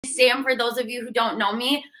Sam, for those of you who don't know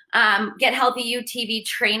me, Get Healthy UTV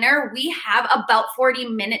trainer. We have about 40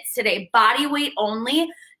 minutes today, body weight only,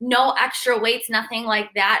 no extra weights, nothing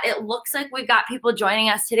like that. It looks like we've got people joining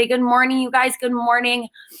us today. Good morning, you guys. Good morning.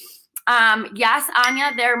 Yes,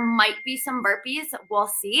 Anya, there might be some burpees. We'll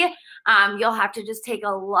see. You'll have to just take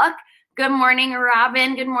a look. Good morning,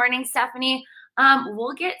 Robin. Good morning, Stephanie.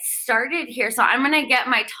 We'll get started here. So I'm going to get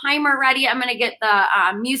my timer ready. I'm going to get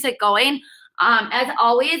the music going. As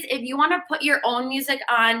always, if you want to put your own music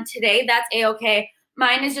on today, that's a-okay.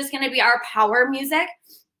 Mine is just going to be our power music,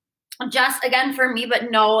 just again for me,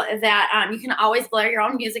 but know that you can always blare your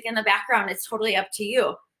own music in the background. It's totally up to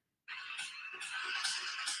you.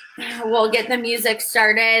 We'll get the music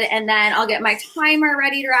started, and then I'll get my timer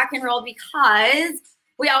ready to rock and roll, because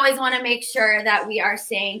we always want to make sure that we are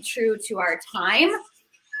staying true to our time.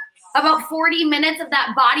 About 40 minutes of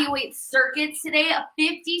that body weight circuit today,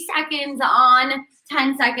 50 seconds on,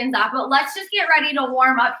 10 seconds off. But let's just get ready to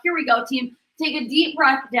warm up. Here we go, team. Take a deep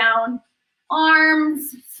breath down.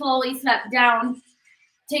 Arms slowly step down.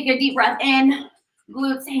 Take a deep breath in.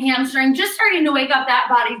 Glutes, hamstring, just starting to wake up that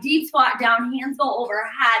body. Deep squat down, hands go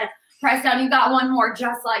overhead. Press down. You got one more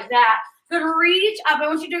just like that. Good, reach up. I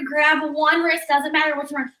want you to grab one wrist, doesn't matter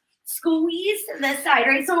which one. Squeeze to this side,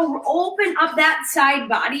 right? So open up that side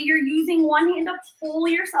body. You're using one hand to pull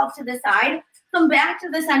yourself to the side. Come back to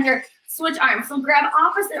the center. Switch arms. So grab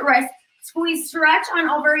opposite wrist. Squeeze, stretch on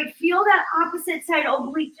over. Feel that opposite side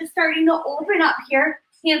oblique just starting to open up here.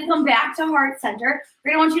 Hands come back to heart center.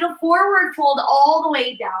 Right, I want you to forward fold all the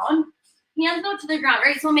way down. Hands go to the ground,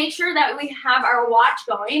 right? So make sure that we have our watch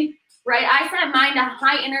going, right? I set mine to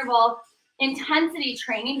high interval intensity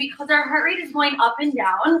training because our heart rate is going up and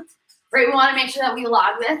down, right? We want to make sure that we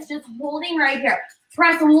log this. Just holding right here.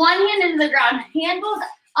 Press one hand into the ground. Hand goes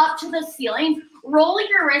up to the ceiling. Roll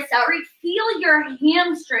your wrist out, right? Feel your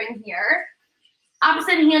hamstring here.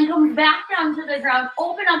 Opposite hand comes back down to the ground.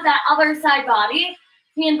 Open up that other side body.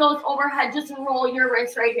 Hand goes overhead. Just roll your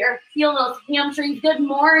wrist right here. Feel those hamstrings. Good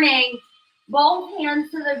morning. Both hands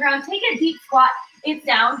to the ground. Take a deep squat. It's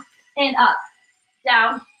down and up.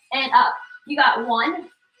 Down and up. You got one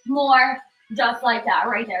more just like that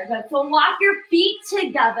right there. Good. So lock your feet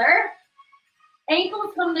together.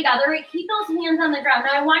 Ankles come together. Right? Keep those hands on the ground.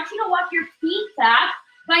 Now I want you to walk your feet back.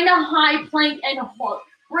 Find a high plank and hold.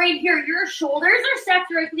 Right here, your shoulders are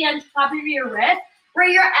stacked directly on top of your wrist.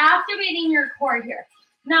 Right, you're activating your core here.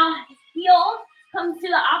 Now, heel comes to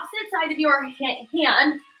the opposite side of your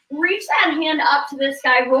hand. Reach that hand up to the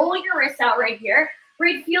sky. Roll your wrist out right here.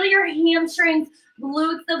 Right, feel your hamstrings,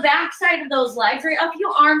 glutes, the back side of those legs. Right, a few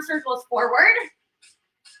arm circles forward.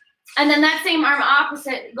 And then that same arm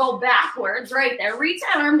opposite, go backwards right there. Reach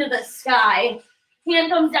that arm to the sky.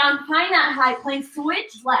 Hand comes down, find that high plank,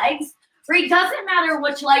 switch legs. Right, doesn't matter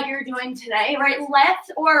which leg you're doing today, right,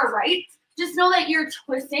 left or right. Just know that you're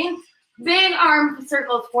twisting. Big arm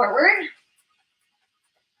circles forward.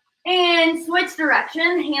 And switch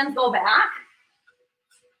direction. Hands go back.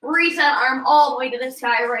 Reach that arm all the way to the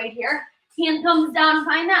sky right here. Hand comes down.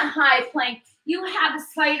 Find that high plank. You have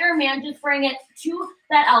Spider-Man. Just bring it to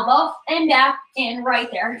that elbow and back in right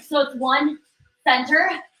there. So it's one, center,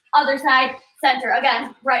 other side, center.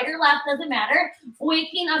 Again, right or left, doesn't matter.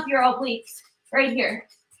 Waking up your obliques right here.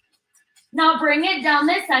 Now bring it down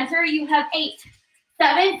the center. You have 8,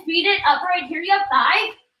 7, speed it up right here. You have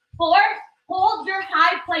 5, 4, hold your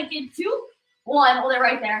high plank in 2, 1. Hold it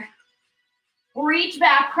right there. Reach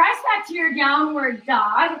back, press back to your downward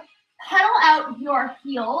dog. Pedal out your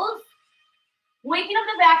heels. Waking up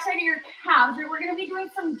the backside of your calves. We're going to be doing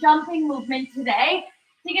some jumping movement today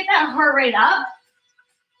to get that heart rate up.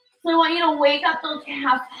 So I want you to wake up those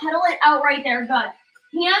calves. Pedal it out right there.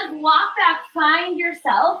 Good. Hands walk back. Find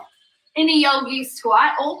yourself in a yogi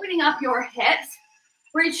squat, opening up your hips.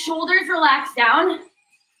 Right, shoulders relax down.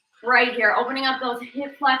 Right here, opening up those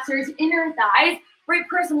hip flexors, inner thighs. Right,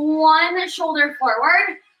 press one shoulder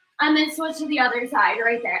forward, and then switch to the other side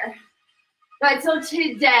right there. Good, so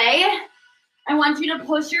today, I want you to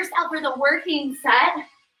push yourself for the working set.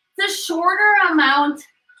 It's a shorter amount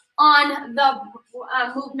on the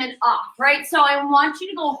movement off, right? So I want you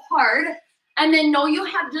to go hard, and then know you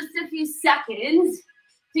have just a few seconds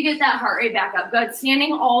to get that heart rate back up. Good.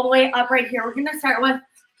 Standing all the way up right here. We're going to start with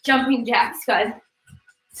jumping jacks. Good.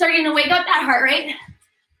 Starting to wake up that heart rate.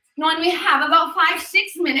 Knowing we have about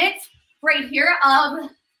 5-6 minutes right here of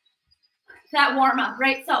that warm-up,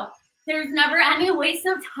 right? So there's never any waste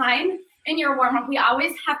of time in your warm-up. We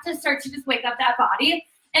always have to start to just wake up that body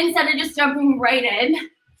instead of just jumping right in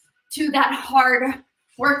to that hard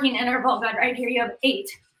working interval. Good. Right here you have 8,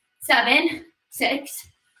 7, 6,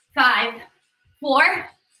 5, 4,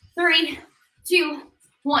 3, 2,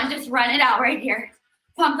 1. Just run it out right here.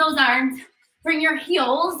 Pump those arms. Bring your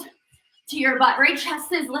heels to your butt. Right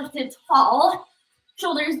chest is lifted tall.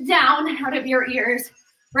 Shoulders down out of your ears.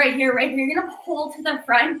 Right here, right here. You're gonna pull to the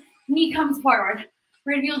front. Knee comes forward.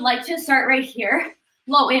 Right, if you would like to start right here,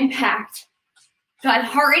 low impact. Good.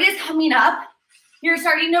 Heart rate is coming up. You're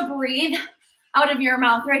starting to breathe out of your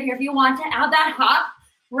mouth right here. If you want to add that hop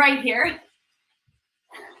right here.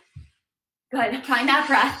 Good. Find that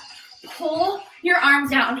breath. Pull your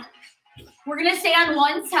arms down. We're gonna stay on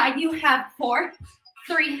one side. You have 4,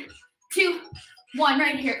 3, 2, 1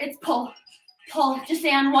 right here. It's pull. Pull. Just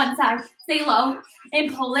stay on one side. Stay low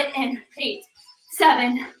and pull it in. 8,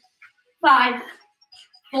 7, 5,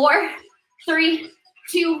 4, 3,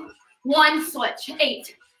 2, 1. Switch.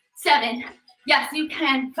 8, 7. Yes, you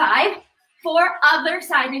can. 5, 4. Other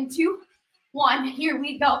side in 2, 1. Here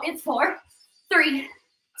we go. It's 4, 3,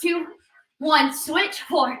 2, 1. Switch.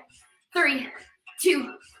 4, 3,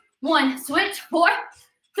 2, 1. Switch. 4,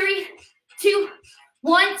 3, 2,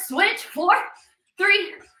 1. Switch. 4,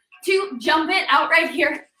 3, 2. Jump it out right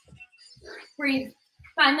here. Breathe.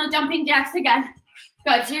 Find the jumping jacks again.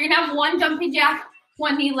 Good. So you're gonna have 1 jumping jack,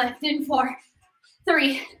 1 knee lift in 4,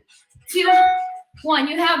 3, 2, 1.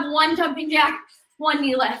 You have 1 jumping jack, 1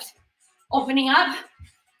 knee lift. Opening up,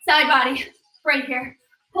 side body, right here.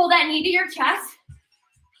 Pull that knee to your chest,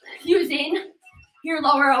 using your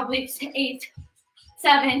lower obliques. 8,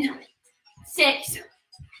 7, 6,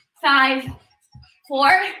 5,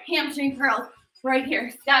 4. Hamstring curls, right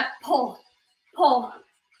here. Step, pull, pull,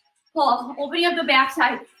 pull. Opening up the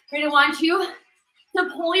backside. We're gonna want you to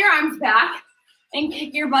pull your arms back and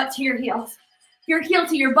kick your butt to your heels. Your heel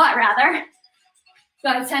to your butt, rather.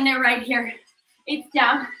 Good, send it right here. It's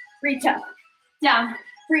down, reach up, down,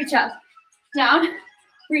 reach up, down,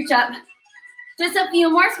 reach up. Just a few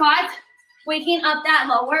more squats, waking up that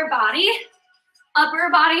lower body. Upper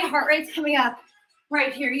body heart rate's coming up.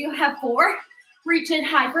 Right here, you have 4. Reach it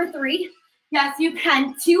high for 3. Yes, you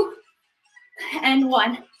can. 2 and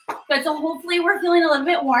 1. Good, so hopefully we're feeling a little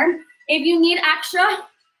bit warm. If you need extra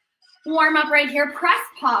warm up right here, press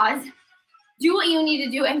pause. Do what you need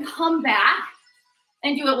to do and come back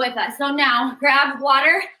and do it with us. So now grab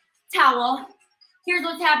water, towel. Here's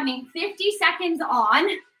what's happening. 50 seconds on,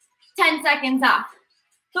 10 seconds off.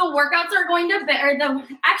 The workouts are going to, or the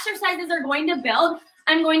exercises are going to build.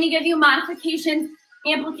 I'm going to give you modifications,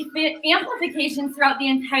 amplifications throughout the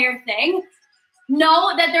entire thing.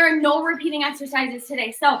 Know that there are no repeating exercises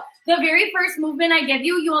today. So the very first movement I give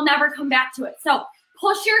you, you will never come back to it. So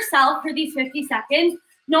push yourself for these 50 seconds,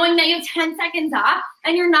 knowing that you have 10 seconds off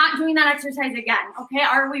and you're not doing that exercise again. Okay,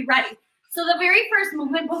 are we ready? So the very first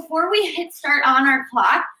movement, before we hit start on our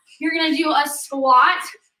clock, you're gonna do a squat,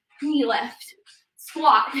 knee lift.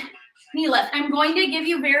 Squat, knee lift. I'm going to give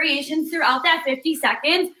you variations throughout that 50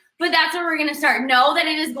 seconds, but that's where we're gonna start. Know that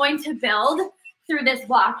it is going to build through this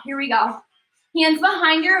block. Here we go. Hands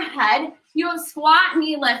behind your head. You have squat,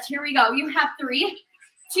 knee lift. Here we go. You have 3,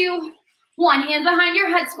 2, 1. Hands behind your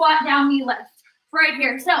head, squat down, knee lift. Right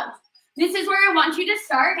here. So this is where I want you to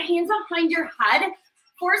start. Hands behind your head,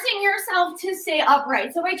 forcing yourself to stay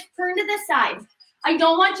upright. So I turn to the side. I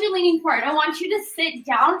don't want you leaning forward. I want you to sit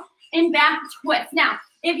down and back twist. Now,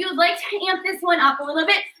 if you would like to amp this one up a little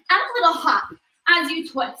bit, add a little hop as you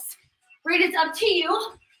twist. Right, it's up to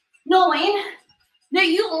you, knowing that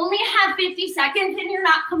you only have 50 seconds and you're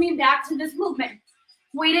not coming back to this movement.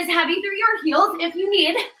 Weight is heavy through your heels if you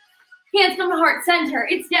need. Hands come to heart center.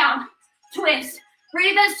 It's down. Twist. Right,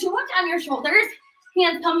 if that's too much on your shoulders,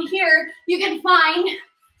 hands come here. You can find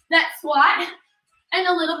that squat and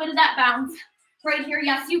a little bit of that bounce. Right here,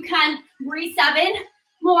 yes, you can. Breathe. 7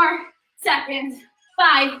 more seconds.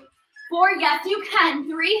 5, 4, yes, you can.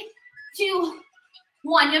 3, 2,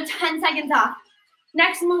 1. You have 10 seconds off.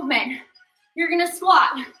 Next movement. You're gonna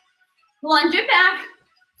squat, lunge it back,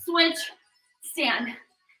 switch, stand.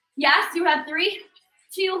 Yes, you have 3,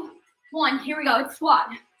 2, 1. Here we go. It's squat,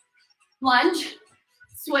 lunge,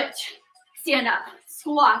 switch, stand up,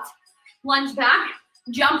 squat, lunge back,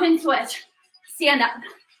 jump and switch, stand up,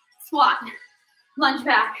 squat, lunge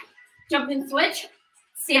back, jump and switch,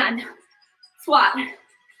 stand, squat,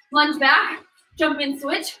 lunge back, jump and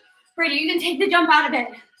switch. Ready, you can take the jump out of it.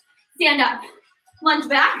 Stand up, lunge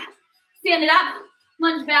back, stand it up,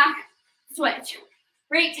 lunge back, switch.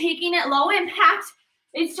 Right, taking it low impact,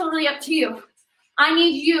 it's totally up to you. I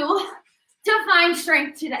need you to find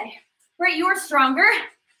strength today. Right, you're stronger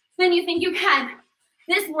than you think you can.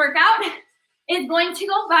 This workout is going to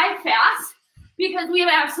go by fast because we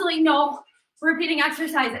have absolutely no repeating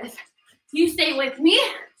exercises. You stay with me,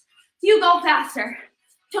 you go faster.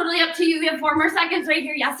 Totally up to you. You have 4 more seconds right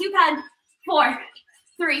here. Yes, you can. 4,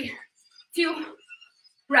 3, 2,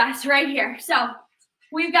 rest right here. So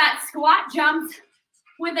we've got squat jumps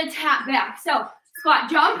with a tap back. So squat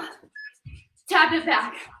jump, tap it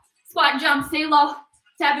back. Squat jump, stay low,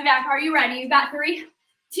 tap it back. Are you ready? You got 3,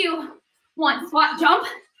 2, 1. Squat jump.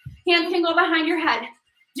 Hands can go behind your head.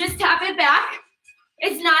 Just tap it back.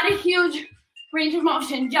 It's not a huge range of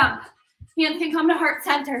motion. Jump. Hands can come to heart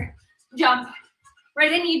center. Jump.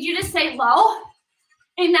 Right, I need you to stay low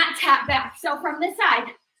in that tap back. So from this side,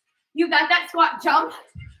 you got that squat jump.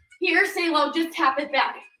 Here, stay low, just tap it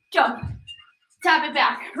back. Jump. Tap it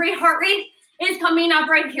back. Right, heart rate is coming up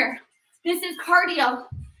right here. This is cardio.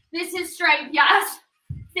 This is strength. Yes.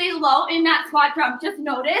 Stay low in that squat jump. Just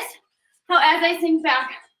notice how as I sink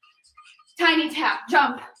back, tiny tap,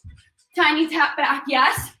 jump. Tiny tap back.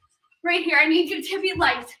 Yes. Right here, I need you to be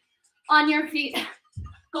light on your feet.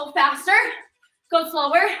 Go faster. Go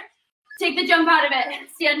slower. Take the jump out of it.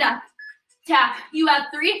 Stand up. Tap. You have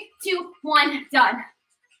 3, 2, 1. Done.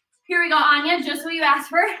 Here we go, Anya. Just what you asked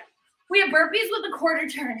for. We have burpees with a quarter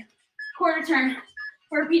turn. Quarter turn.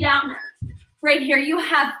 Burpee down. Right here. You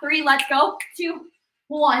have 3. Let's go. 2,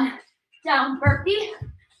 1. Down. Burpee.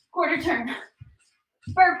 Quarter turn.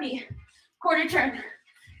 Burpee. Quarter turn.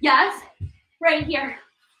 Yes. Right here.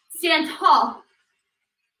 Stand tall.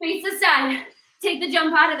 Face the side. Take the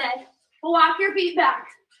jump out of it. Walk your feet back.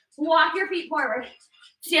 Walk your feet forward.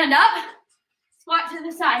 Stand up. Squat to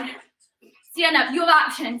the side. Stand up. You have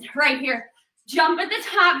options right here. Jump at the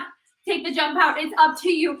top. Take the jump out. It's up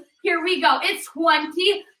to you. Here we go. It's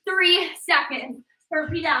 23 seconds.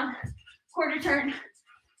 Burpee down. Quarter turn.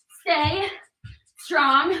 Stay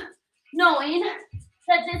strong, knowing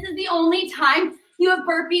that this is the only time you have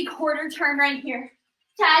burpee quarter turn right here.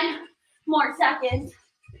 10 more seconds.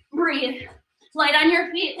 Breathe. Light on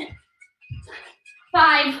your feet.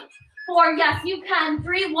 5, 4, yes, you can.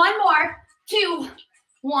 3, 1 more. 2,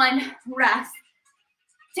 1, rest.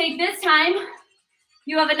 Take this time.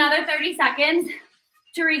 You have another 30 seconds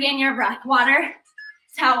to regain your breath. Water,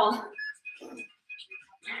 towel.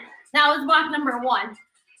 That was block number 1.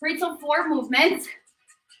 Right, so 4 movements,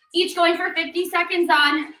 each going for 50 seconds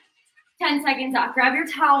on, 10 seconds off. Grab your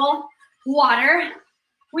towel, water.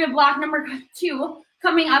 We have block number 2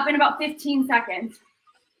 coming up in about 15 seconds.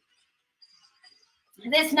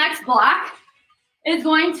 This next block is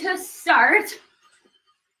going to start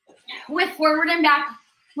with forward and back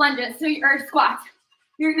lunges, so or squats.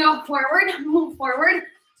 You're gonna go forward, move forward,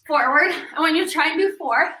 forward. I want you to try and do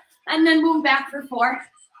 4, and then move back for 4,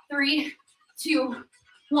 3, 2,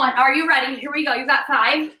 1. Are you ready? Here we go. You got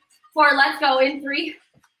 5, 4. Let's go in 3,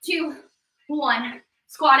 2, 1.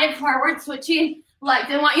 Squat it forward, switching legs.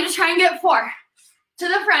 I want you to try and get 4 to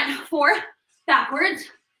the front, 4 backwards.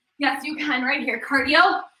 Yes, you can right here.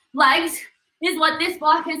 Cardio, legs is what this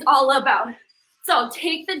block is all about. So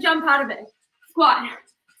take the jump out of it. Squat,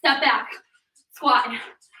 step back, squat.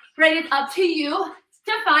 Right, it's up to you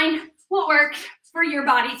to find what works for your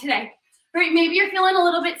body today. Right, maybe you're feeling a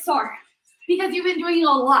little bit sore because you've been doing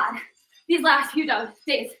a lot these last few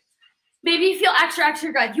days. Maybe you feel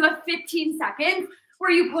extra good. You have 15 seconds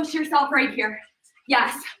where you push yourself right here.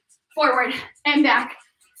 Yes, forward and back.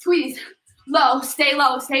 Squeeze, low, stay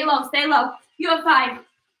low, stay low, stay low. You have 5,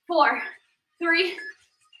 4, 3,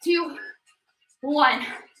 2, 1.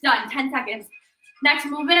 Done, 10 seconds. Next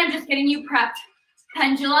movement, I'm just getting you prepped.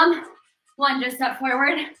 Pendulum, lunge, step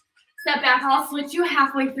forward, step back. I'll switch you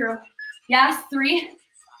halfway through. Yes, 3,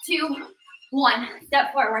 2, 1.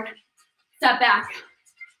 Step forward, step back.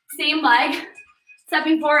 Same leg,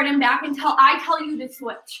 stepping forward and back until I tell you to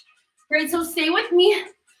switch. Great, so stay with me.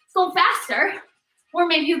 Go faster, or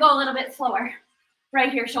maybe you go a little bit slower.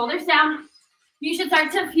 Right here, shoulders down. You should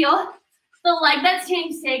start to feel the leg that's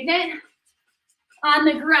staying stagnant on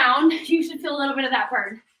the ground. You should feel a little bit of that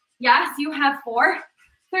burn. Yes, you have 4,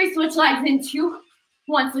 3, switch legs in 2,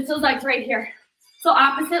 1. Switch those legs right here. So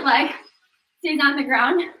opposite leg stays on the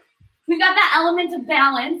ground. We've got that element of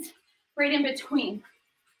balance right in between.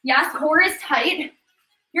 Yes, core is tight.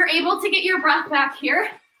 You're able to get your breath back here,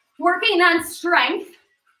 working on strength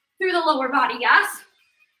through the lower body, yes?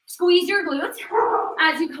 Squeeze your glutes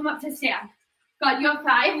as you come up to stand. Good, you have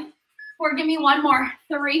 5, 4, give me 1 more.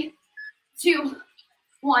 3, 2,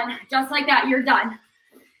 1. Just like that, you're done.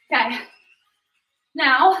 Okay.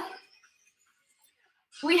 Now,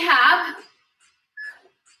 we have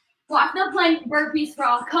block the plank, burpee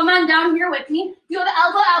sprawl. Come on down here with me. You have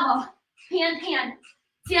elbow, hand, hand.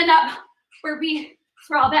 Stand up, burpee,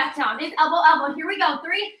 sprawl back down. It's elbow. Here we go.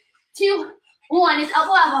 3, 2, 1. It's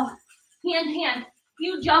elbow, hand, hand.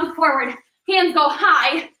 You jump forward. Hands go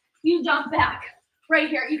high. You jump back. right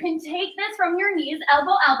here. You can take this from your knees,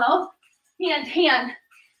 elbow, elbow, hand, hand,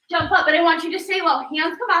 jump up, but I want you to stay low.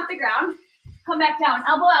 Hands come off the ground, come back down,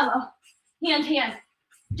 elbow, elbow, hand, hand,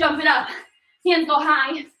 jump it up. Hands go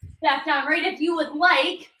high, back down, right? If you would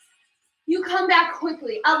like, you come back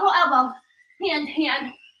quickly, elbow, elbow, hand,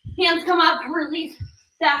 hand, hands come up, release,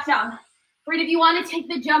 back down. Right, if you want to take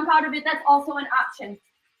the jump out of it, that's also an option.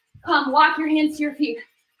 Come, walk your hands to your feet.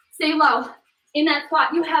 Stay low. In that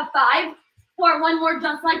squat, you have 5, 4, one more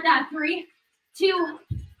just like that. 3, 2,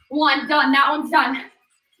 1, done. That one's done.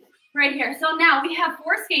 Right here. So now we have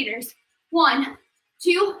 4 skaters. 1,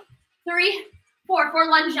 2, 3, 4. 4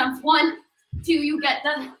 lunge jumps. 1, 2. You get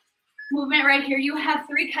the movement right here. You have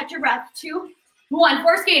 3. Catch your breath. 2, 1.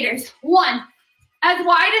 4 skaters. 1. As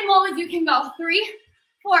wide and low as you can go. 3,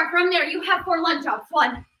 4. From there, you have 4 lunge jumps.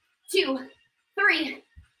 1, 2, 3,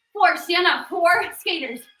 4. Stand up. 4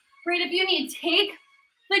 skaters. Right, if you need, take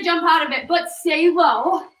the jump out of it, but stay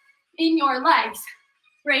low in your legs.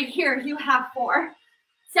 Right here, you have 4.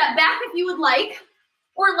 Step back if you would like,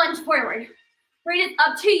 or lunge forward. Right, it's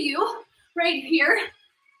up to you right here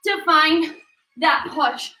to find that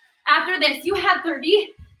push. After this, you have 30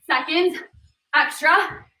 seconds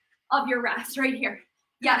extra of your rest right here.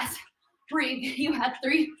 Yes, breathe. You have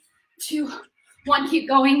 3, 2, 1. Keep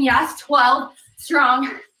going. Yes, 12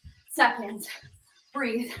 strong seconds.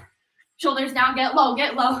 Breathe. Shoulders down, get low,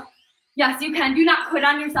 get low. Yes, you can. Do not quit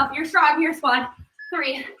on yourself. You're strong, you're squad.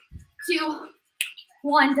 3, 2,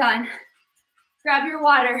 1, done. Grab your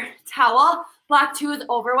water towel. Block 2 is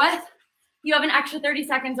over with. You have an extra 30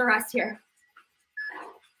 seconds of rest here.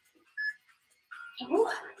 Ooh.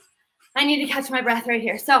 I need to catch my breath right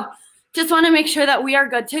here. So just want to make sure that we are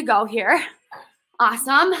good to go here.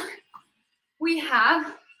 Awesome. We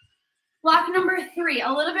have block number 3,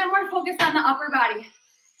 a little bit more focused on the upper body.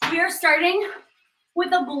 We are starting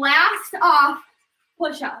with a blast off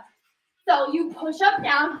push-up. So you push up,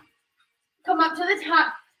 down, come up to the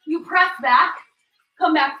top, you press back,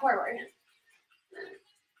 come back forward.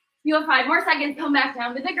 You have 5 more seconds, come back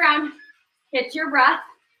down to the ground, hit your breath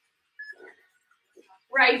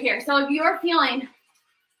right here. So if you are feeling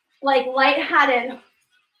like lightheaded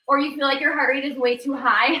or you feel like your heart rate is way too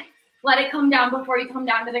high, let it come down before you come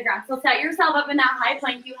down to the ground. So set yourself up in that high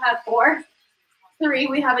plank. You have 4, 3,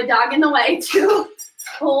 we have a dog in the way, 2,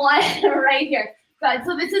 1, right here. Good,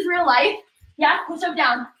 so this is real life. Yeah, push up,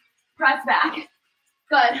 down, press back.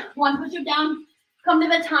 Good, 1 push up, down, come to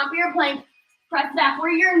the top of your plank, press back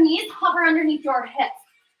where your knees hover underneath your hips.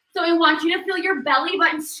 So I want you to feel your belly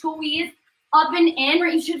button squeeze up and in,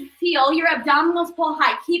 right? You should feel your abdominals pull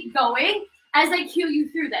high. Keep going as I cue you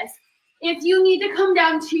through this. If you need to come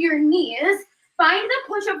down to your knees, find the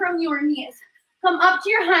push up from your knees. Come up to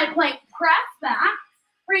your high plank, press back,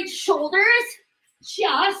 right? Shoulders,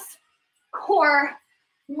 chest, core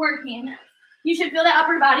working. You should feel the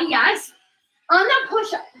upper body, yes. On the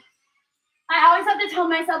push-up, I always have to tell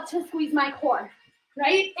myself to squeeze my core,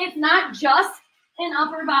 right? It's not just an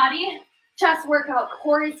upper body chest workout.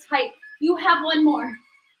 Core is tight. You have 1 more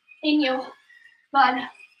in you. Good.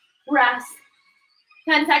 Rest.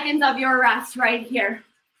 10 seconds of your rest right here.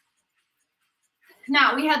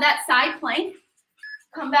 Now we have that side plank.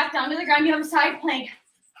 Come back down to the ground. You have a side plank.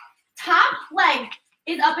 Top leg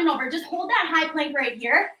is up and over. Just hold that high plank right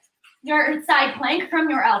here. Your side plank from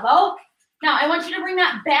your elbow. Now I want you to bring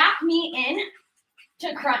that back knee in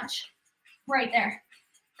to crunch. Right there.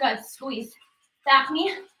 Good. Squeeze. Back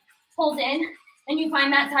knee pulls in, and you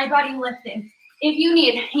find that side body lifting. If you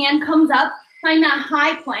need, hand comes up, find that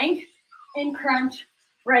high plank, and crunch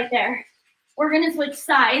right there. We're going to switch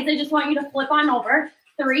sides. I just want you to flip on over.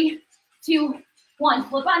 3, 2, 1.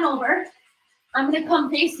 Flip on over. I'm going to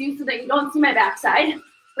come face you so that you don't see my backside.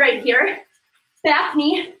 Right here. Back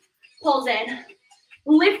knee pulls in.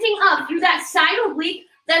 Lifting up through that side oblique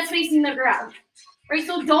that's facing the ground. Right,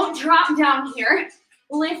 so don't drop down here.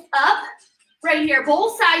 Lift up right here.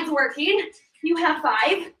 Both sides working. You have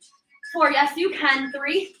 5, 4. Yes, you can.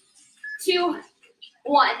 3, 2,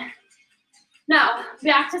 1. Now,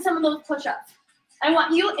 back to some of those push-ups. I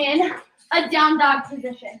want you in a down dog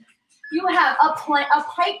position. You have a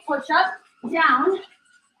pike push-up, down.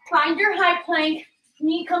 Find your high plank,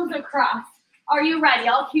 knee comes across. Are you ready?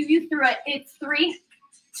 I'll cue you through it. It's 3,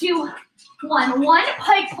 2, 1. 1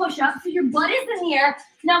 pike push-up, so your butt is in the air.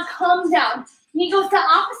 Now come down. Knee goes to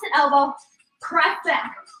opposite elbow, press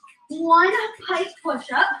back. 1 pike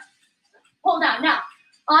push-up. Hold on. Now,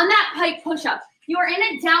 on that pike push-up, you are in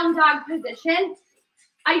a down dog position.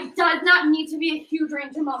 It does not need to be a huge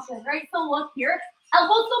range of motion, right? So look here.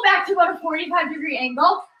 Elbows go back to about a 45-degree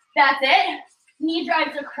angle. That's it. Knee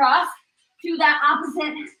drives across to that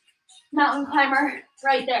opposite Mountain climber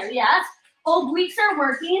right there. Yes. Obliques are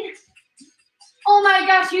working. Oh my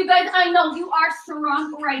gosh, you guys, I know you are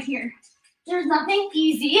strong right here. There's nothing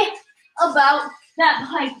easy about that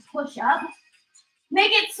plank push-up.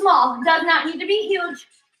 Make it small. Does not need to be huge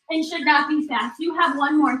and should not be fast. You have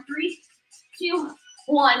one more. 3, 2,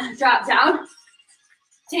 1. Drop down.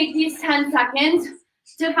 Take these 10 seconds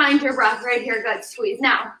to find your breath right here. Good squeeze.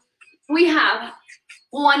 Now, we have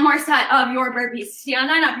one more set of your burpees. Stand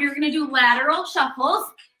on up. You're going to do lateral shuffles.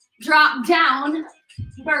 Drop down,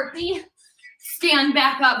 burpee, stand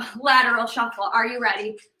back up, lateral shuffle. Are you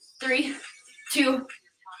ready? 3, 2,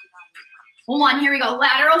 1. Here we go.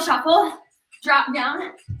 Lateral shuffle. Drop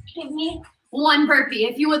down. Give me 1 burpee.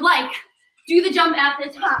 If you would like, do the jump at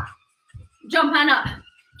the top. Jump on up.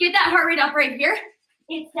 Get that heart rate up right here.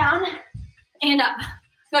 It's down and up.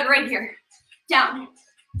 Good, right here. Down.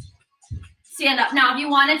 Stand up. Now, if you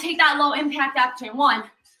want to take that low impact action, 1,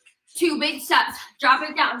 2 big steps. Drop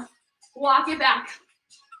it down. Walk it back.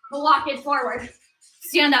 Walk it forward.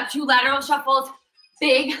 Stand up. 2 lateral shuffles.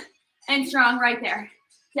 Big and strong right there.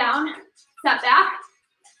 Down. Step back.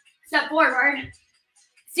 Step forward.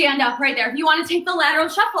 Stand up right there. If you want to take the lateral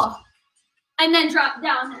shuffle and then drop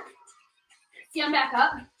down, stand back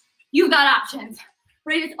up, you've got options.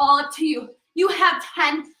 Right? It's all up to you. You have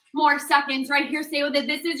 10 more seconds right here. Stay with it.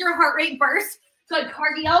 This is your heart rate burst. Good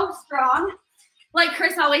cardio, strong. Like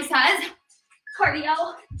Chris always says,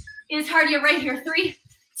 cardio is cardio right here. 3,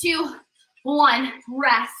 2, 1,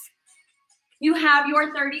 rest. You have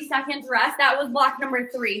your 30 seconds rest. That was block number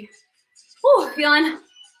 3. Whew, feeling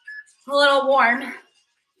a little warm.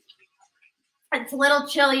 It's a little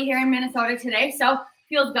chilly here in Minnesota today, so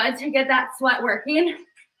feels good to get that sweat working.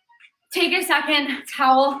 Take a second,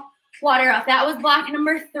 towel, water up. That was block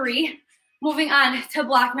number 3. Moving on to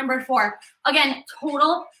block number 4. Again,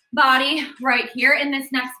 total body right here in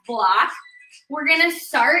this next block. We're gonna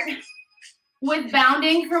start with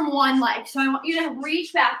bounding from one leg. So I want you to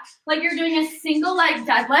reach back like you're doing a single leg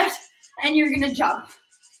deadlift and you're gonna jump.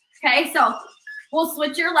 Okay, so we'll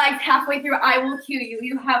switch your legs halfway through. I will cue you.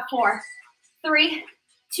 You have 4, 3,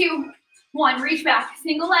 2, 1. Reach back,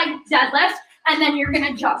 single leg deadlift, and then you're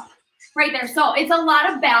gonna jump right there. So it's a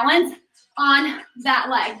lot of balance on that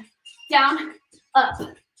leg. Down, up,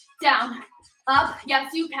 down, up.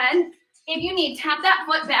 Yes, you can. If you need, tap that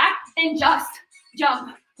foot back and just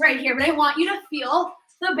jump right here. But I want you to feel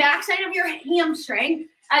the backside of your hamstring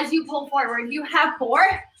as you pull forward. You have 4,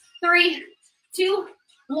 3, 2,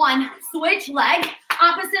 1. Switch leg.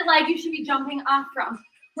 Opposite leg you should be jumping off from.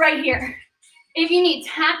 Right here. If you need,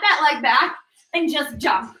 tap that leg back and just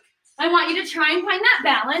jump. I want you to try and find that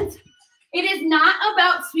balance. It is not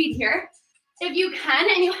about speed here. If you can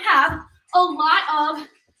and you have a lot of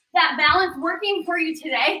that balance working for you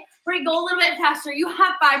today, we're going to go a little bit faster. You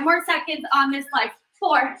have 5 more seconds on this leg.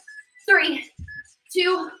 4, 3,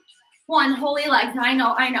 2, 1. Holy legs. I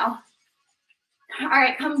know, I know. All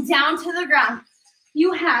right, come down to the ground.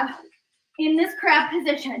 You have, in this crab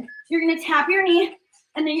position, you're going to tap your knee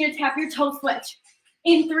and then you're going to tap your toe switch.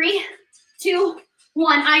 In 3, 2,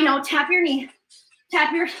 1. I know, tap your knee.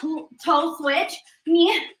 Tap your toe switch.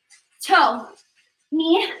 Knee, toe,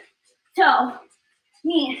 knee, toe,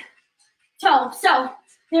 knee, toe. So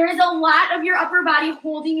there is a lot of your upper body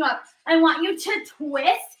holding you up. I want you to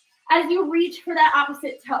twist as you reach for that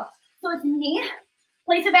opposite toe. So it's knee,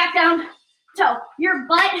 place it back down, toe. Your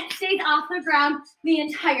butt stays off the ground the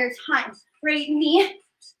entire time. Right? Knee,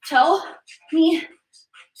 toe, knee,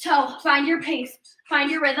 toe. Find your pace. Find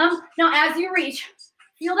your rhythm. Now as you reach,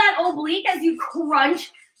 feel that oblique as you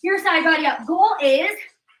crunch your side body up. Goal is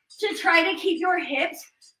to try to keep your hips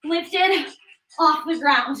lifted off the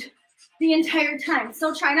ground the entire time.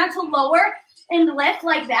 So try not to lower and lift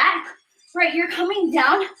like that. Right, you're coming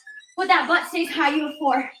down, but that butt stays high. You have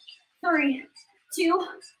 4, 3, 2,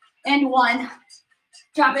 and 1.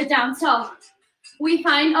 Drop it down. So we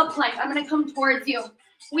find a plank. I'm going to come towards you.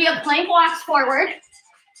 We have plank walks forward.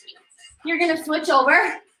 You're going to switch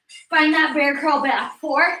over. Find that bear curl back.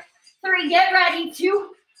 4, 3, get ready.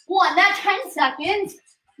 2, 1. That 10 seconds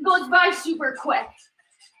goes by super quick.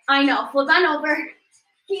 I know. Flip on over.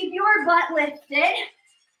 Keep your butt lifted.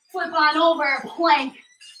 Flip on over. Plank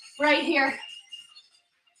right here.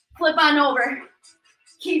 Flip on over.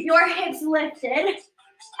 Keep your hips lifted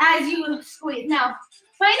as you squeeze. Now,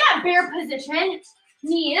 find that bear position.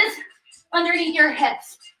 Knees underneath your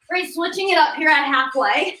hips. Right, switching it up here at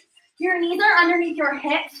halfway. Your knees are underneath your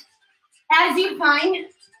hips as you find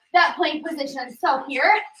that plank position. So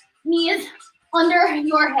here, knees under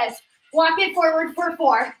your hips. Walk it forward for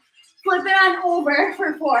 4. Flip it on over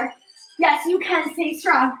for 4. Yes, you can. Stay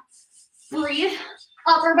strong. Breathe.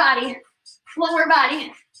 Upper body, lower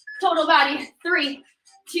body, total body. 3,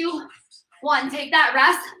 2, 1. Take that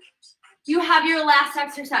rest. You have your last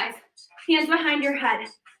exercise. Hands behind your head.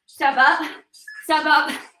 Step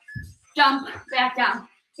up, jump back down.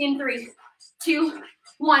 In 3, 2,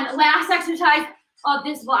 1. Last exercise of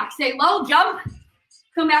this block. Stay low, jump,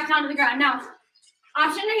 come back down to the ground. Now,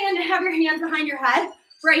 option to have your hands behind your head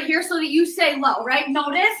right here so that you stay low, right?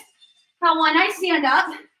 Notice how when I stand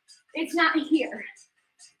up, it's not here,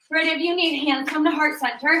 right? If you need, hands come to heart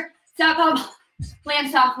center, step up,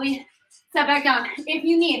 land softly, step back down. If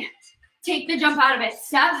you need, take the jump out of it.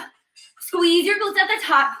 Step, squeeze your glutes at the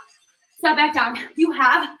top, step back down. You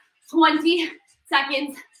have 20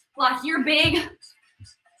 seconds left. Your big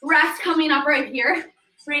rest coming up right here,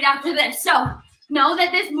 right after this. So know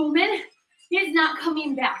that this movement is not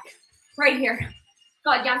coming back right here.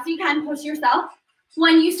 Good, yes, you can push yourself.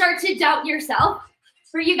 When you start to doubt yourself,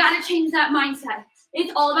 where you got to change that mindset.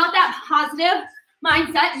 It's all about that positive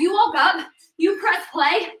mindset. You woke up, you press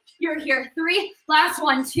play, you're here. 3, last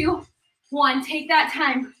 1, 2, 1. Take that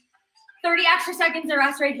time. 30 extra seconds of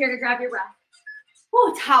rest right here to grab your breath.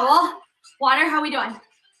 Ooh, towel, water, how we doing?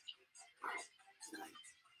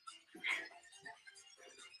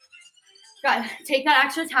 Good, take that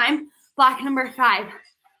extra time. Block number 5.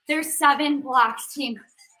 There's 7 blocks, team.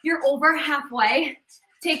 You're over halfway.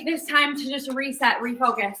 Take this time to just reset,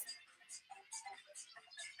 refocus.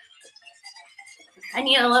 I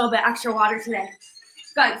need a little bit extra water today.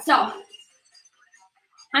 Good, so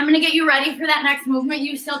I'm gonna get you ready for that next movement.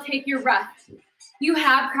 You still take your breath. You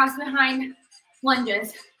have cross behind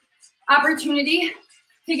lunges. Opportunity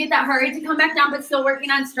to get that heart rate to come back down, but still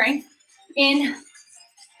working on strength in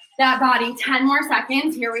that body. 10 more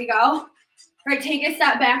seconds, here we go. All right, take a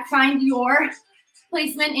step back, find your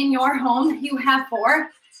placement in your home. You have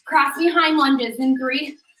 4. Cross behind lunges in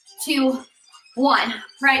 3, 2, 1.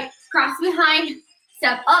 Right, cross behind,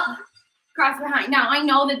 step up, cross behind. Now, I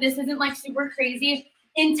know that this isn't like super crazy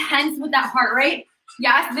intense with that heart rate.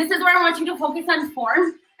 Yes, this is where I want you to focus on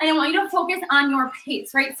form, and I want you to focus on your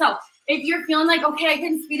pace, right? So if you're feeling like, okay, I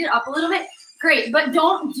can speed it up a little bit, great, but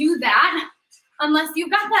don't do that unless you've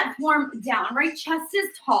got that form down, right? Chest is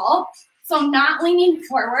tall, so not leaning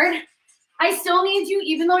forward. I still need you,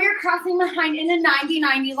 even though you're crossing behind in a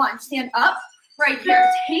 90-90 lunge, stand up right here.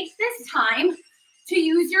 Take this time to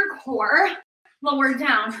use your core, lower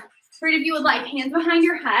down. Right, if you would like, hands behind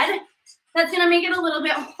your head. That's gonna make it a little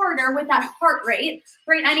bit harder with that heart rate,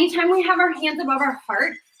 right? Anytime we have our hands above our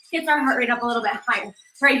heart, gets our heart rate up a little bit higher.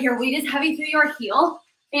 Right here, weight is heavy through your heel.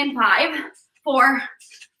 In 5, 4,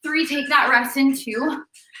 3, take that rest in 2,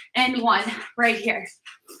 and 1, right here.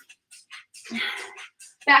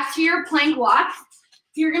 Back to your plank walk.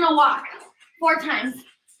 You're gonna walk 4 times.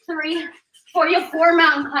 3, 4, you have 4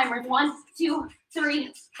 mountain climbers. 1, 2,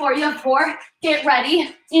 3, 4, you have 4. Get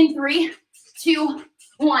ready in 3, 2,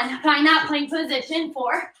 1. Find that plank position.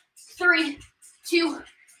 4, 3, 2,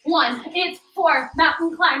 1. It's 4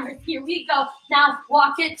 mountain climbers. Here we go. Now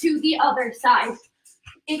walk it to the other side.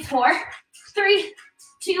 It's 4, 3,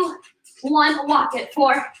 2, 1. Walk it.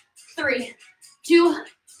 4, 3, 2,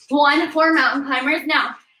 1. 4 mountain climbers.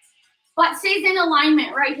 Now, butt stays in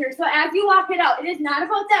alignment right here. So as you walk it out, it is not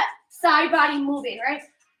about that side body moving, right?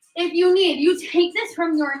 If you need, you take this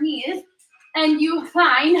from your knees and you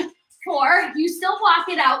find 4. You still walk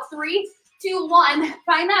it out. 3, 2, 1.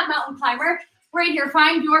 Find that mountain climber right here.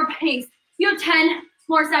 Find your pace. You have 10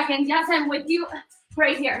 more seconds. Yes, I'm with you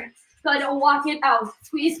right here. Good. Walk it out.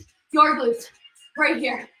 Squeeze your glutes right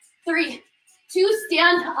here. 3, 2.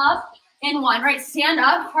 Stand up and 1. Right. Stand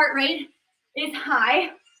up. Heart rate is high.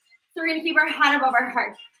 So we're going to keep our head above our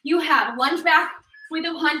heart. You have lunge back with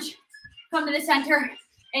a punch. Come to the center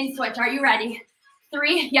and switch. Are you ready?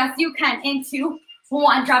 3. Yes, you can. In 2,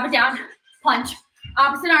 1. Drop it down. Punch.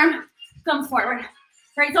 Opposite arm comes forward.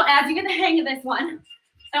 Right. So as you get the hang of this one,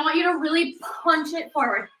 I want you to really punch it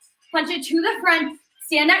forward. Punch it to the front.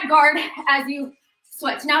 Stand at guard as you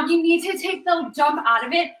switch. Now, if you need to take the jump out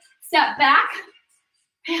of it, step back.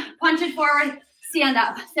 Punch it forward. Stand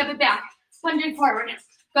up. Step it back. Punch it forward.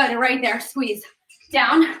 Good, right there, squeeze.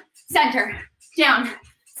 Down, center, down,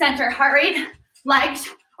 center. Heart rate, legs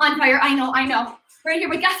on fire. I know. Right here,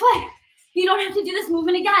 but guess what? You don't have to do this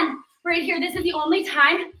movement again. Right here, this is the only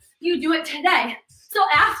time you do it today. So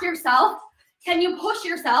ask yourself, can you push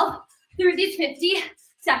yourself through these 50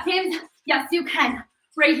 seconds? Yes, you can.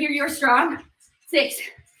 Right here, you're strong. 6,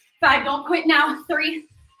 5, don't quit now. 3,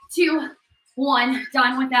 2, 1,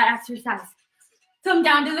 done with that exercise. Come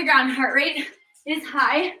down to the ground, heart rate is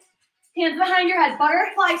high. Hands behind your head,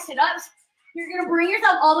 butterfly sit-ups. You're gonna bring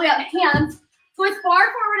yourself all the way up. Hands go as far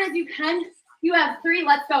forward as you can You have 3.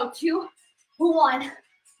 Let's go. 2, 1.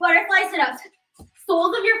 Butterfly sit-ups.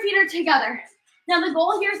 Soles of your feet are together. Now the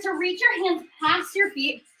goal here is to reach your hands past your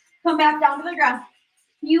feet. Come back down to the ground.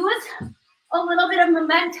 Use a little bit of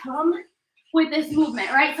momentum with this movement,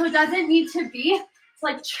 right? So it doesn't need to be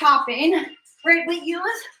like chopping, right? But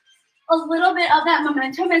use a little bit of that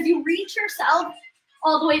momentum as you reach yourself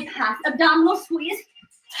all the way past. Abdominal squeeze,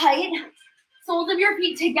 tight, soles of your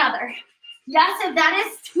feet together. Yes, if that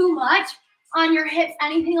is too much on your hips,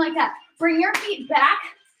 anything like that, bring your feet back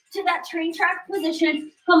to that train track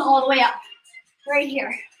position. Come all the way up, right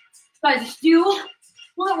here. Guys, do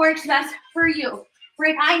what works best for you,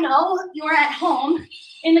 right? I know you're at home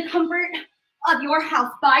in the comfort of your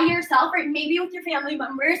house by yourself, right? Maybe with your family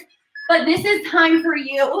members, but this is time for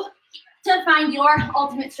you to find your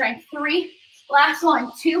ultimate strength. 3, last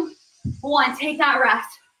 1, 2, 1. Take that rest.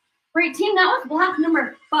 Great team, that was block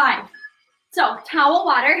number 5. So towel,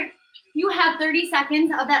 water. You have 30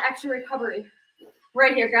 seconds of that extra recovery.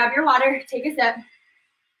 Right here, grab your water, take a sip.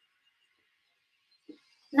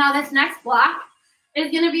 Now this next block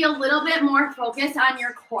is gonna be a little bit more focused on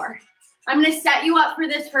your core. I'm gonna set you up for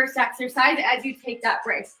this first exercise as you take that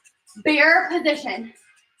break. Bear position.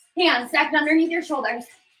 Hands stacked underneath your shoulders.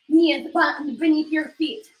 Knees beneath your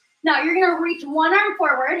feet. Now you're gonna reach one arm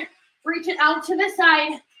forward, reach it out to the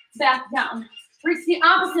side, back down. Reach the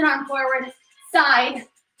opposite arm forward, side,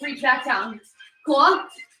 reach back down. Cool?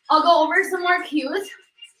 I'll go over some more cues.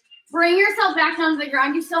 Bring yourself back down to the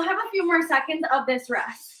ground. You still have a few more seconds of this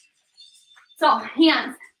rest. So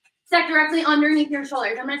hands stacked directly underneath your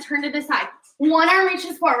shoulders. I'm gonna turn to the side. One arm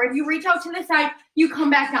reaches forward. You reach out to the side, you come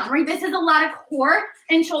back down, right? This is a lot of core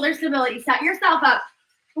and shoulder stability. Set yourself up.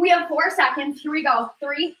 We have 4 seconds. Here we go.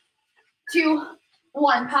 3, 2,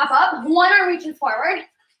 1. Pop up. One arm reaches forward.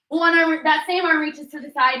 One arm, that same arm reaches to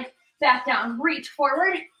the side, back down. Reach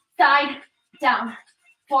forward, side, down.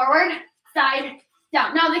 Forward, side,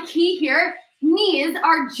 down. Now the key here, knees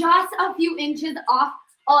are just a few inches off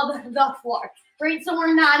of the floor, right? So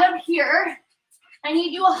we're not up here. I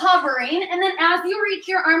need you hovering, and then as you reach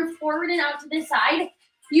your arms forward and out to the side,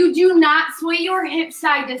 you do not sway your hips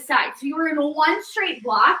side to side. So you're in one straight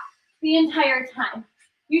block the entire time.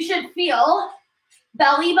 You should feel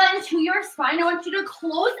belly button to your spine. I want you to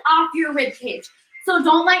close off your rib cage. So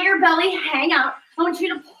don't let your belly hang out. I want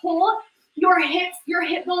you to pull your hips, your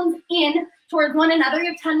hip bones in towards one another.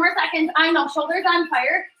 You have 10 more seconds. I know, shoulders on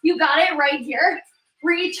fire. You got it right here.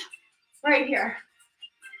 Reach right here.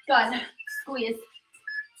 Good. Squeeze.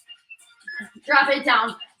 Drop it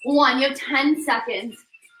down. 1. You have 10 seconds.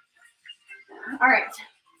 All right.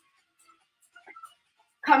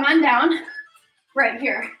 Come on down. Right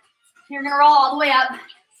here. You're going to roll all the way up.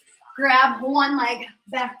 Grab one leg.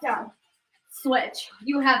 Back down. Switch.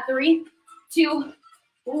 You have 3, 2,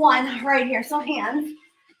 1. Right here. So hands.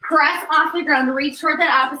 Press off the ground. Reach toward that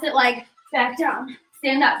opposite leg. Back down.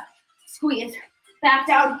 Stand up. Squeeze. Back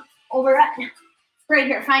down. Overhead. Right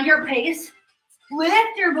here. Find your pace.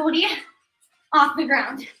 Lift your booty off the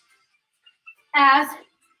ground as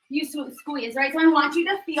you squeeze, right? So I want you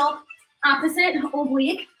to feel opposite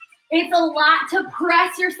oblique. It's a lot to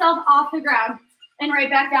press yourself off the ground and right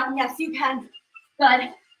back down. Yes, you can.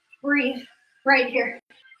 Good. Breathe right here.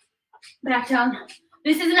 Back down.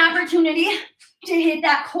 This is an opportunity to hit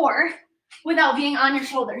that core without being on your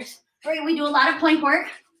shoulders, right? We do a lot of plank work,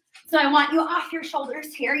 so I want you off your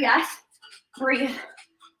shoulders here. Yes. Breathe.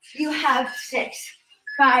 You have 6,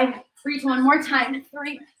 5, reach one more time.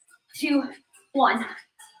 3, 2, 1.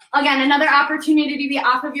 Again, another opportunity to be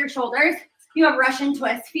off of your shoulders. You have Russian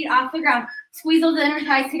twist, feet off the ground. Squeeze those inner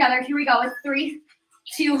thighs together. Here we go. It's 3,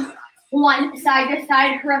 2, 1. Side to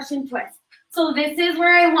side, Russian twist. So this is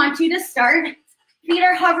where I want you to start. Feet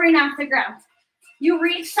are hovering off the ground. You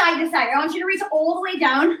reach side to side. I want you to reach all the way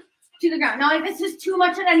down to the ground. Now, if this is too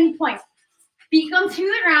much at any point, feet come to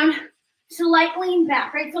the ground. Slight lean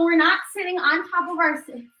back, right? So we're not sitting on top of our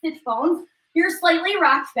sit bones. You're slightly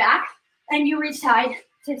rocked back, and you reach side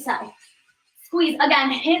to side. Squeeze. Again,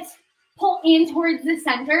 hips pull in towards the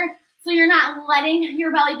center, so you're not letting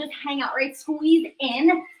your belly just hang out, right? Squeeze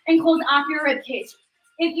in and close off your rib cage.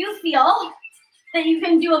 If you feel that you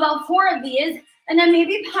can do about 4 of these, and then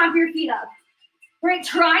maybe pop your feet up, right?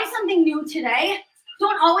 Try something new today.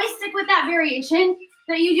 Don't always stick with that variation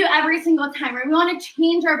that you do every single time, right? We want to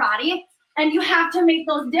change our body. And you have to make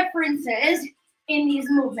those differences in these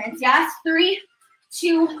movements. Yes, 3,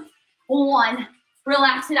 2, 1.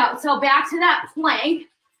 Relax it out. So back to that plank.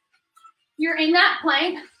 You're in that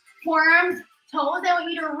plank. Forearms, toes. I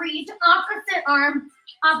want you to reach. Opposite arm,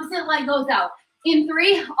 opposite leg goes out. In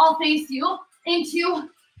 3, I'll face you. In 2,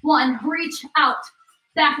 1. Reach out.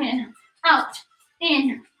 Back in. out,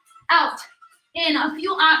 in, out, in. A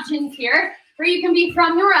few options here where you can be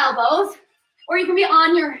from your elbows or you can be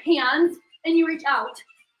on your hands and you reach out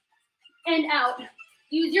and out.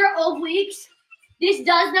 Use your obliques. This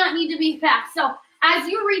does not need to be fast. So as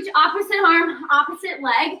you reach opposite arm, opposite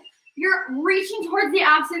leg, you're reaching towards the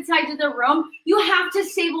opposite sides of the room. You have to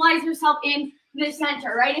stabilize yourself in the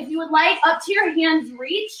center, right? If you would like, up to your hands,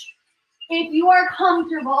 reach. If you are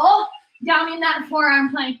comfortable, down in that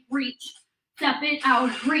forearm plank, reach. Step it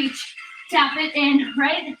out, reach. Tap it in,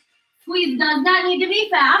 right? Squeeze does not need to be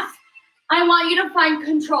fast. I want you to find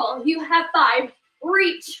control. You have 5,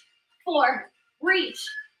 reach, 4, reach,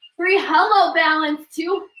 3, hello, balance,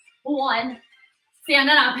 2, 1. Stand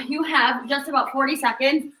it up. You have just about 40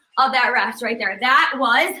 seconds of that rest right there. That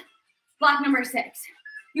was block number 6.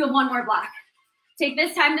 You have one more block. Take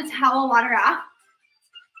this time to towel water off,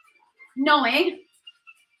 knowing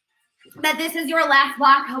that this is your last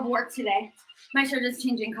block of work today. My shirt is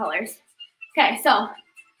changing colors. Okay, so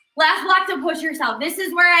last block to push yourself. This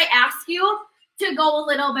is where I ask you to go a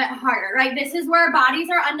little bit harder, right? This is where bodies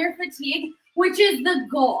are under fatigue, which is the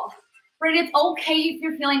goal, right? It's okay if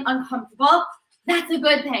you're feeling uncomfortable. That's a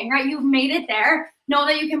good thing, right? You've made it there. Know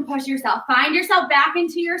that you can push yourself. Find yourself back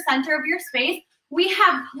into your center of your space. We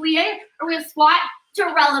have plie, or we have squat to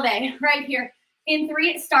releve right here. In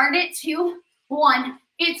 3, start it, 2, 1.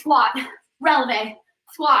 It's squat, releve,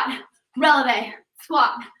 squat, releve,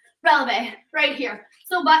 squat, releve, right here.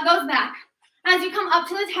 So butt goes back. As you come up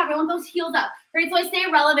to the top, I want those heels up, right? So I say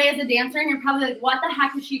releve as a dancer, and you're probably like, what the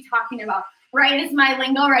heck is she talking about, right? It's my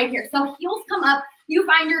lingo right here. So heels come up, you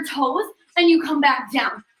find your toes, and you come back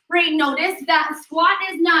down, right? Notice that squat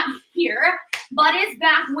is not here, butt is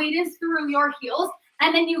back, weight is through your heels,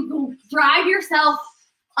 and then you drive yourself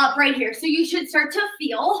up right here. So you should start to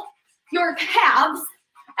feel your calves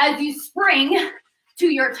as you spring to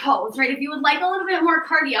your toes, right? If you would like a little bit more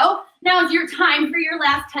cardio, now is your time for your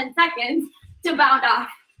last 10 seconds to bound off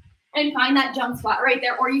and find that jump spot right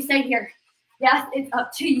there. Or you say here, yes, it's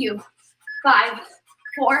up to you. 5,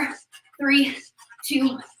 4, 3,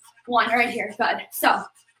 2, 1, right here, good. So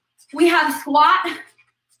we have squat,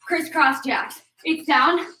 crisscross jacks. It's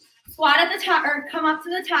down, squat at the top, or come up to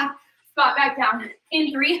the top, squat back down.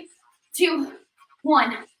 In 3, 2,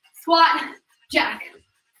 1, squat, jack,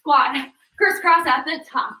 squat, crisscross at the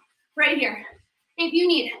top, right here. If you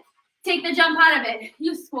need, take the jump out of it.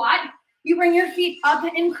 You squat, you bring your feet up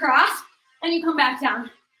and cross, and you come back down.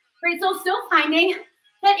 Right, so still finding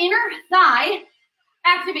that inner thigh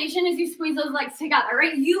activation as you squeeze those legs together,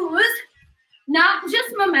 right? Use not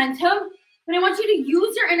just momentum, but I want you to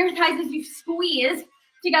use your inner thighs as you squeeze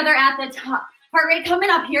together at the top. Heart rate coming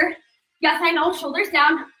up here. Yes, I know, shoulders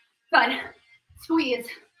down. Good. Squeeze.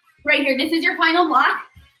 Right here. This is your final block.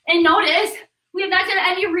 And notice, we have not done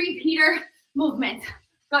any repeater movement.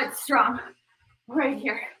 Good, strong. Right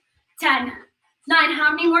here. 10, 9.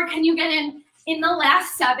 How many more can you get in the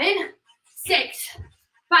last 7, 6,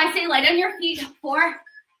 5. Stay light on your feet. 4,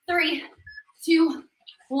 3, 2,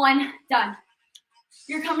 1. Done.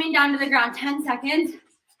 You're coming down to the ground. 10 seconds.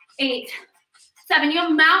 8, 7. You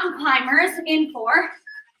have mountain climbers in 4,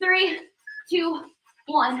 3, 2,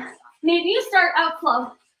 1. Maybe you start out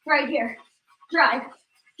slow. Right here. Drive.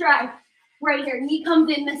 Drive. Right here. Knee comes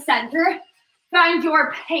in the center. Find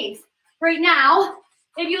your pace. Right now,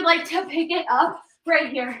 if you'd like to pick it up, right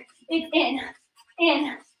here, it's in,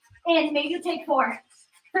 in. Maybe you take 4,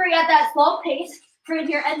 3 at that slow pace, right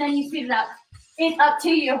here, and then you speed it up. It's up to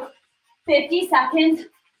you. 50 seconds,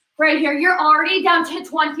 right here. You're already down to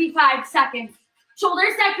 25 seconds.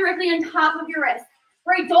 Shoulders stacked directly on top of your wrist,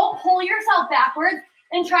 right? Don't pull yourself backwards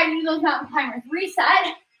and try to do those mountain climbers.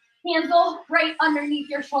 Reset, hands go right underneath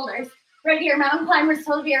your shoulders. Right here, mountain climbers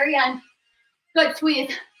till the very end. Good,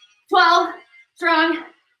 squeeze. 12 strong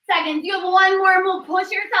seconds. You have one more move. Push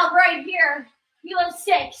yourself right here. You have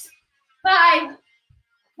 6, 5,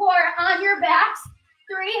 4. On your backs.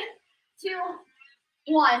 3, 2,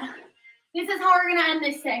 1. This is how we're going to end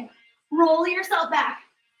this thing. Roll yourself back.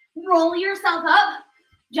 Roll yourself up.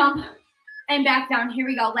 Jump and back down. Here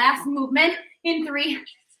we go. Last movement in 3,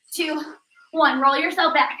 2, 1. Roll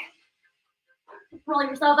yourself back. Roll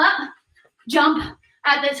yourself up. Jump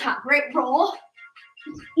at the top. Right, roll.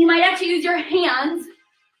 You might actually use your hands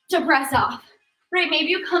to press off. Right, maybe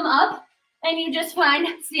you come up and you just find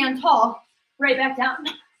stand tall. Right back down.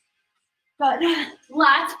 Good.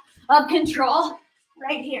 Lots of control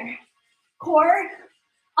right here. Core,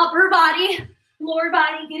 upper body, lower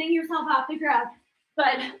body, getting yourself off the ground.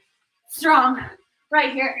 Good. Strong.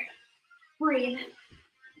 Right here. Breathe.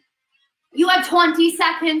 You have 20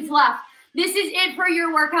 seconds left. This is it for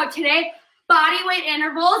your workout today. Body weight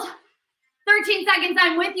intervals, 13 seconds,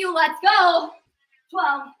 I'm with you, let's go.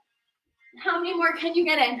 12, how many more can you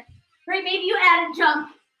get in? Right, maybe you add a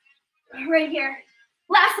jump right here.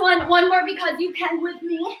 Last one more because you can with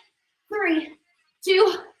me. 3,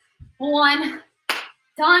 2, 1.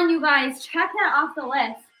 Done, you guys, check that off the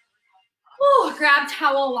list. Whew, grab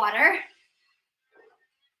towel water.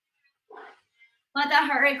 Let that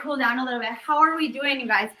heart rate cool down a little bit. How are we doing, you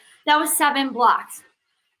guys? That was 7 blocks.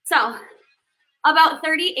 So about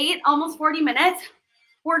 38, almost 40 minutes.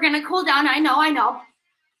 We're gonna cool down, I know.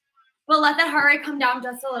 But let that heart rate come down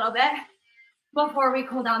just a little bit before we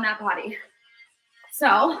cool down that body.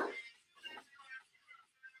 So,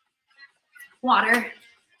 water.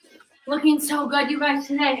 Looking so good, you guys,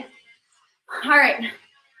 today. All right.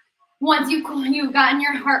 Once you've gotten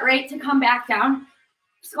your heart rate to come back down,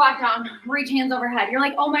 squat down, reach hands overhead. You're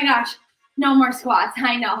like, oh my gosh, no more squats.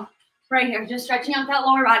 I know. Right here, just stretching out that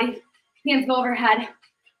lower body. Hands go overhead.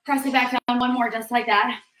 Press it back down. One more, just like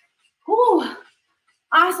that. Whew.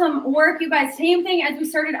 Awesome work, you guys. Same thing as we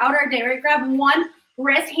started out our day, right? Grab one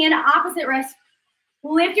wrist, hand opposite wrist.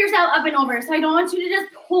 Lift yourself up and over. So I don't want you to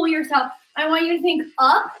just pull yourself. I want you to think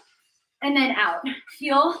up and then out.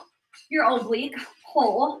 Feel your oblique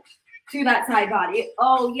pull through that side body.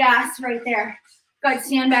 Oh, yes, right there. Good,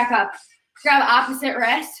 stand back up. Grab opposite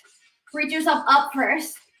wrist. Reach yourself up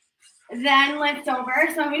first. Then lift over.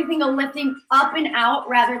 So I'm going to think of lifting up and out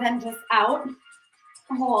rather than just out.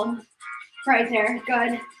 Hold. Right there.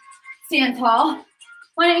 Good. Stand tall.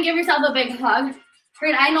 Why don't you give yourself a big hug?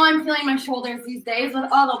 Great. I know I'm feeling my shoulders these days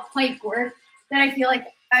with all the plank work that I feel like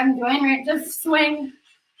I'm doing. Right. Just swing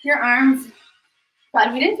your arms.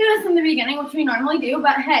 Good. We didn't do this in the beginning, which we normally do,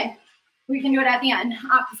 but hey, we can do it at the end.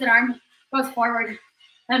 Opposite arm goes forward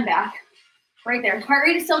and back. Right there. Heart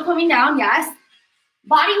rate is still coming down. Yes.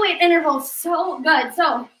 Body weight intervals. So good.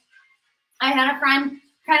 So I had a friend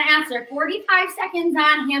kind of ask her, 45 seconds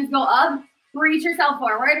on, hands go up, reach yourself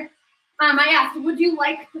forward. I asked, would you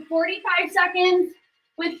like the 45 seconds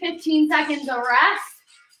with 15 seconds of rest?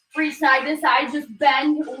 Reach side to side, just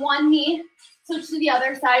bend one knee, switch to the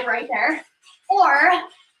other side right there. Or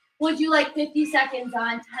would you like 50 seconds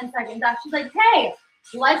on, 10 seconds off? She's like, hey,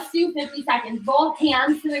 let's do 50 seconds. Both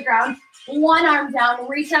hands to the ground, one arm down,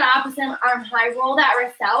 reach that opposite arm high, roll that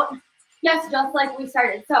wrist out. Yes, just like we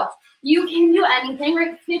started. So you can do anything,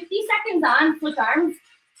 right? 50 seconds on, switch arms,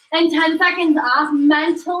 and 10 seconds off.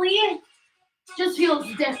 Mentally, just feels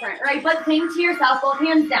different, right? But think to yourself, both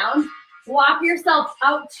hands down, walk yourself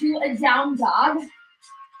out to a down dog.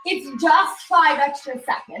 It's just 5 extra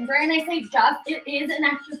seconds, right? And I say just, it is an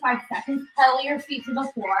extra 5 seconds. Pedal your feet to the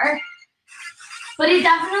floor. But it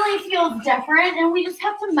definitely feels different, and we just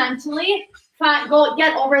have to mentally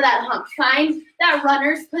get over that hump. Find that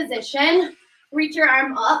runner's position. Reach your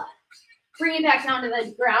arm up. Bring it back down to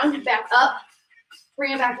the ground. Back up.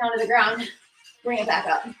 Bring it back down to the ground. Bring it back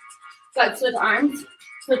up. Good. Switch arms.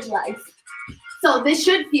 Switch legs. So this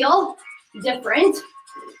should feel different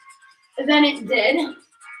than it did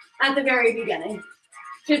at the very beginning.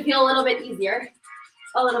 Should feel a little bit easier.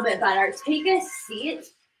 A little bit better. Take a seat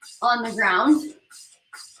on the ground.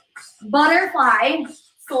 Butterfly,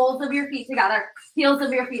 soles of your feet together, heels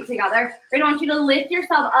of your feet together. I want you to lift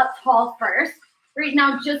yourself up tall first. Right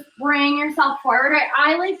now, just bring yourself forward. Right?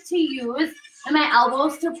 I like to use my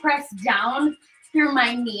elbows to press down through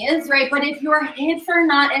my knees, right? But if your hips are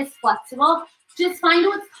not as flexible, just find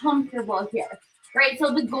what's comfortable here, right?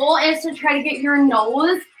 So the goal is to try to get your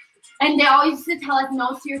nose, and they always used to tell us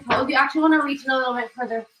nose to your toes. You actually want to reach it a little bit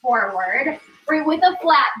further forward, right, with a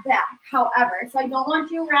flat back, however. So I don't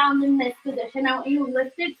want you round in this position. I want you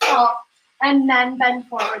lifted tall and then bend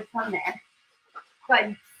forward from there.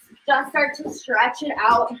 Good. Just start to stretch it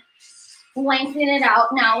out, lengthen it out.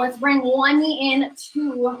 Now let's bring one knee in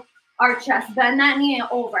to our chest. Bend that knee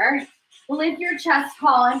over. Lift your chest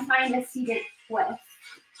tall and find a seated twist.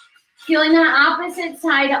 Feeling the opposite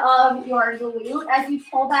side of your glute as you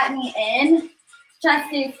pull that knee in. Chest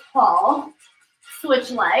stays tall.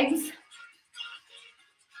 Switch legs.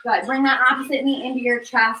 Good. Bring that opposite knee into your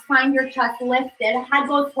chest. Find your chest lifted. Head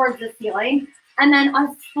goes towards the ceiling. And then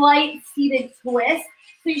a slight seated twist.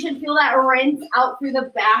 So you should feel that rinse out through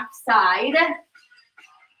the back side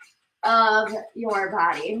of your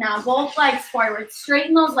body. Now both legs forward.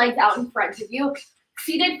 Straighten those legs out in front of you.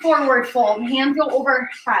 Seated forward fold. Hands go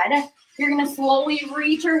overhead. You're going to slowly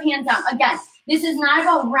reach your hands down. Again, this is not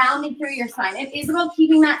about rounding through your spine. It is about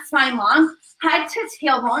keeping that spine long. Head to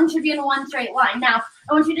tailbone should be in one straight line. Now,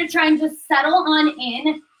 I want you to try and just settle on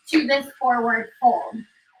in to this forward fold.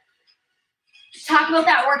 Talk about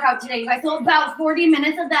that workout today, guys. So about 40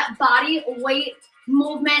 minutes of that body weight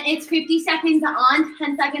movement. It's 50 seconds on,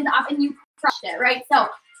 10 seconds off, and you crushed it, right? So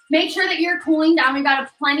make sure that you're cooling down. We've got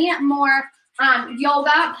plenty more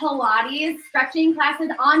yoga, Pilates, stretching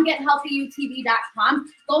classes on GetHealthyUTV.com.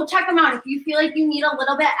 Go check them out. If you feel like you need a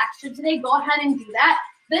little bit extra today, go ahead and do that.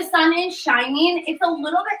 The sun is shining. It's a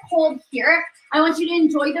little bit cold here. I want you to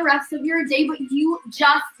enjoy the rest of your day, but you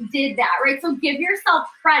just did that, right? So give yourself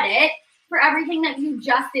credit for everything that you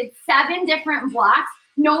just did. 7 different blocks,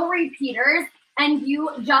 no repeaters, and you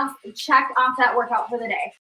just checked off that workout for the day.